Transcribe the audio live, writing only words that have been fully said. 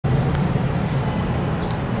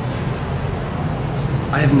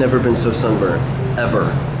I have never been so sunburnt, ever.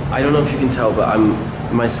 I don't know if you can tell, but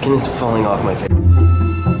my skin is falling off my face.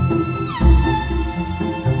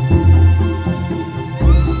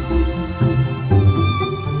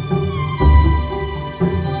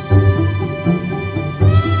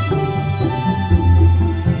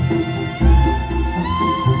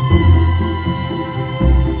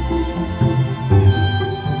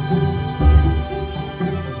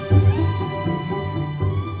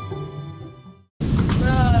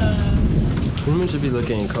 Women should be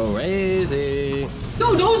looking crazy.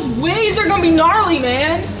 Dude, those waves are gonna be gnarly,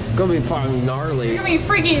 man. Gonna be fucking gnarly. They're gonna be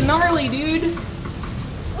freaking gnarly, dude.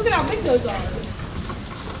 Look at how big those are.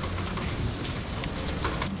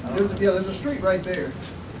 There's a street right there.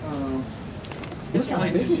 This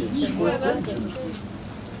place is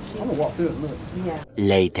I'm gonna walk through it and look. Yeah.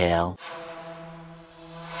 Later.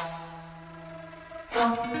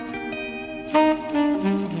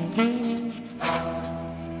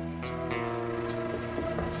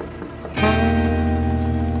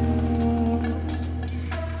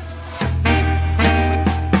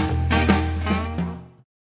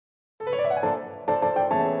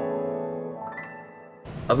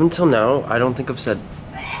 Up until now, I don't think I've said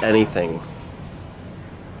anything.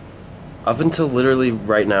 Up until literally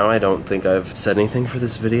right now, I don't think I've said anything for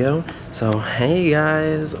this video. So, hey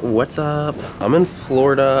guys, what's up? I'm in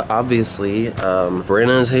Florida, obviously.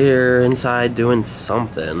 Brenna's here inside doing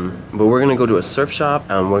something. But we're gonna go to a surf shop,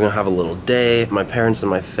 and we're gonna have a little day. My parents and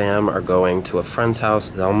my fam are going to a friend's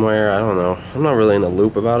house somewhere, I don't know. I'm not really in the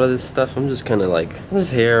loop about all this stuff. I'm just kinda like, I'm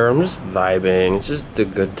just here, I'm just vibing. It's just a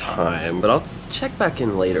good time. But I'll check back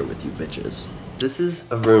in later with you bitches. This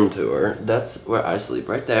is a room tour. That's where I sleep,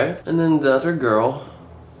 right there. And then the other girl,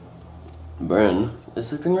 Bryn, is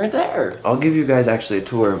sleeping right there. I'll give you guys actually a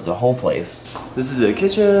tour of the whole place. This is the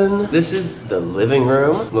kitchen. This is the living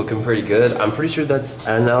room. Looking pretty good. I'm pretty sure that's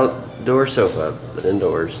an outdoor sofa, but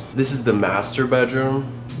indoors. This is the master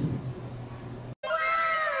bedroom.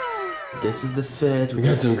 This is the fit. We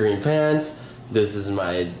got some green pants. This is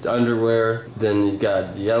my underwear. Then you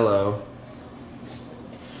got yellow.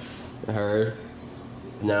 I heard.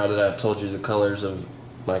 Now that I've told you the colors of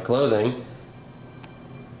my clothing,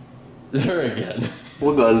 there again.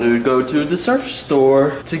 We're going to go to the surf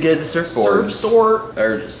store to get the surfboards. Surf store?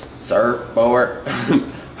 Or just surfboard.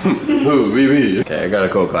 Ooh, wee. Okay, I gotta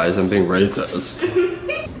go, guys. I'm being racist.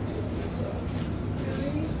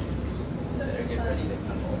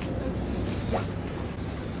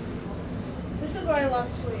 This is why I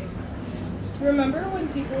lost weight. Remember when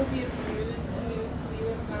people would be abused and you would see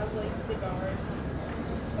them have like cigars?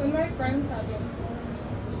 When my friends have them.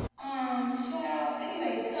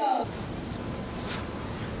 Anyway, so.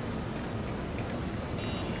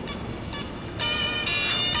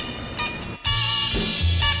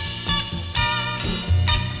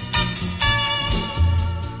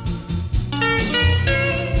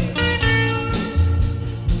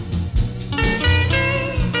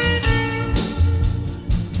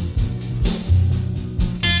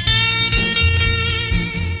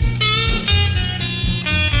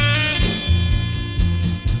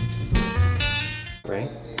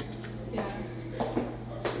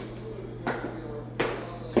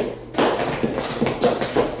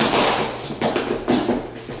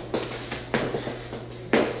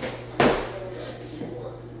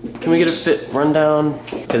 Can we get a fit rundown?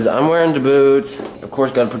 Because I'm wearing the boots. Of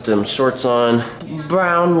course, gotta put them shorts on.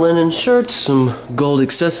 Brown linen shirt, some gold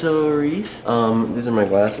accessories. These are my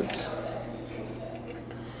glasses.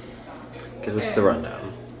 Give us the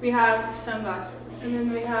rundown. We have sunglasses, and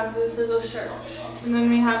then we have this little shirt, and then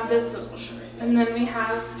we have this little shirt, and then we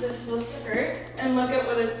have this little skirt, and look at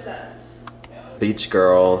what it says. Beach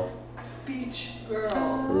girl. Beach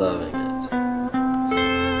girl. Loving it.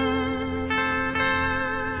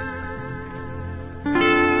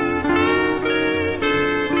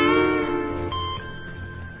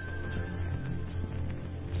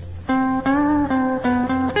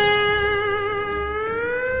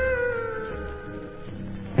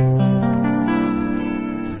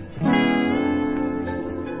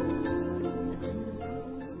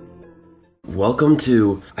 Welcome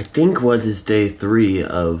to, I think what is day 3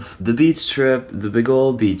 of the beach trip, the big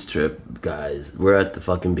old beach trip, guys. We're at the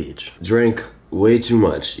fucking beach. Drank way too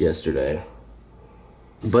much yesterday.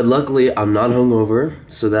 But luckily, I'm not hungover,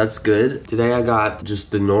 so that's good. Today I got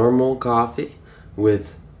just the normal coffee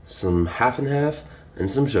with some half and half and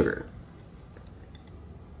some sugar.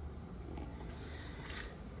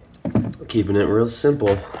 Keeping it real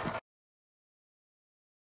simple.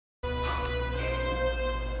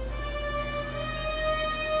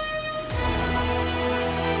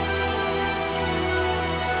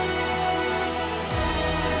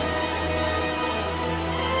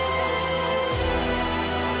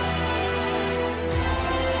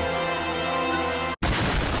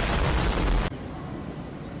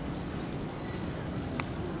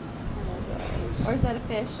 Or is that a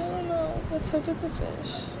fish? I don't know. Let's hope it's a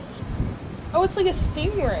fish. Oh, it's like a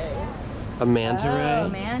stingray. A manta ray? Oh,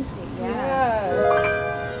 manta, yeah. Yeah.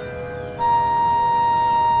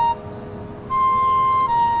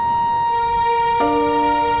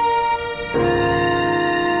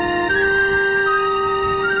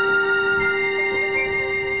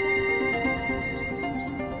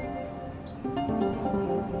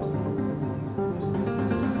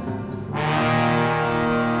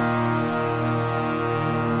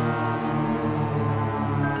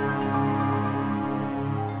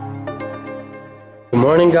 Good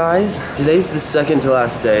morning, guys. Today's the second to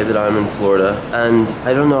last day that I'm in Florida, and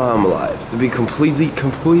I don't know how I'm alive. To be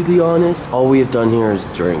completely honest, all we have done here is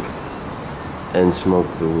drink and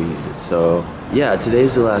smoke the weed. So yeah,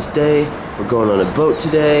 today's the last day. We're going on a boat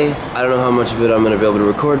today. I don't know how much of it I'm gonna be able to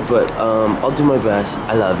record, but I'll do my best.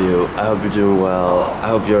 I love you. I hope you're doing well. I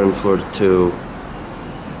hope you're in Florida too,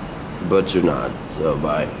 but you're not, so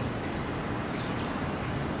bye.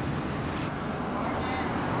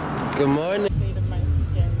 Good morning.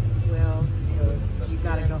 Well, you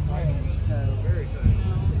gotta go home, so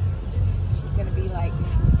she's gonna be like,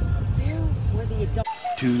 where the adults.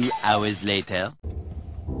 2 hours later.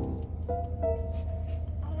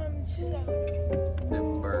 I'm so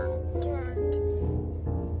burned.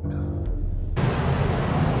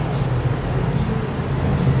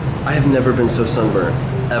 I have never been so sunburnt,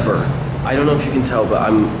 ever. I don't know if you can tell,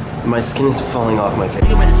 but my skin is falling off my face.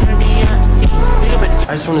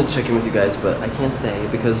 I just wanted to check in with you guys, but I can't stay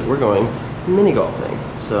because we're going mini golfing,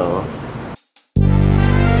 so.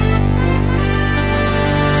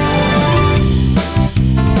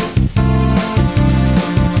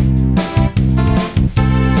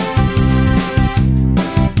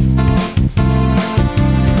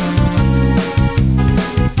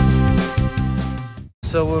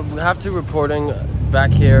 So we have to reporting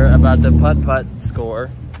back here about the putt-putt score.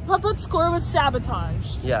 Putt-putt score was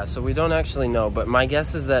sabotaged. Yeah, so we don't actually know, but my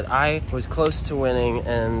guess is that I was close to winning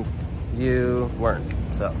and you weren't,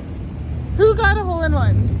 so. Who got a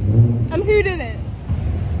hole-in-one? And who didn't?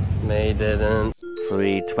 May didn't.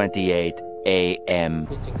 3:28 a.m.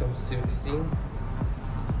 You think I'm sexy?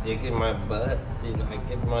 Dick in my butt? Do you like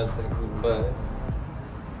it, my sexy butt?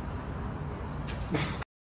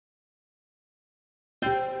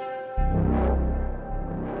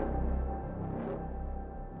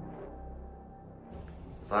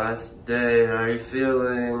 Last day, how are you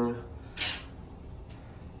feeling?